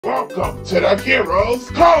Welcome to the Hero's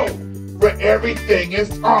Code, where everything is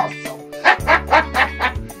awesome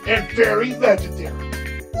and very legendary.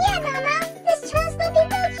 Yeah, Mao Mao, this trail's looking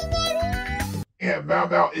legendary. And Mao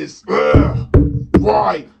Mao is,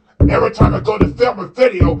 why? Every time I go to film a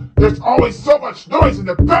video, there's always so much noise in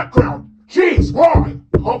the background. Jeez, why?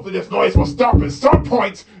 Hopefully this noise will stop at some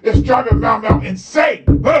point. It's driving Mao Mao insane.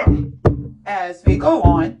 As we go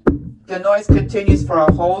on, the noise continues for a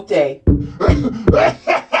whole day.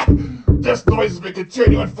 This noise has been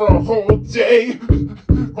continuing for a whole day.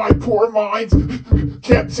 My poor mind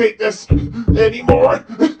can't take this anymore.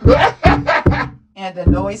 And the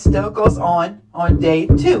noise still goes on day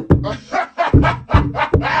 2.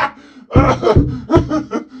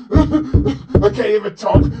 I can't even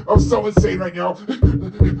talk. I'm so insane right now.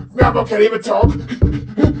 Mao can't even talk.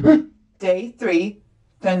 Day 3,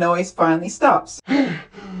 the noise finally stops.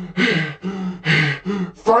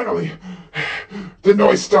 Finally, the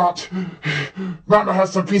noise stopped. Mama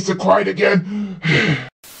has some peace and quiet again.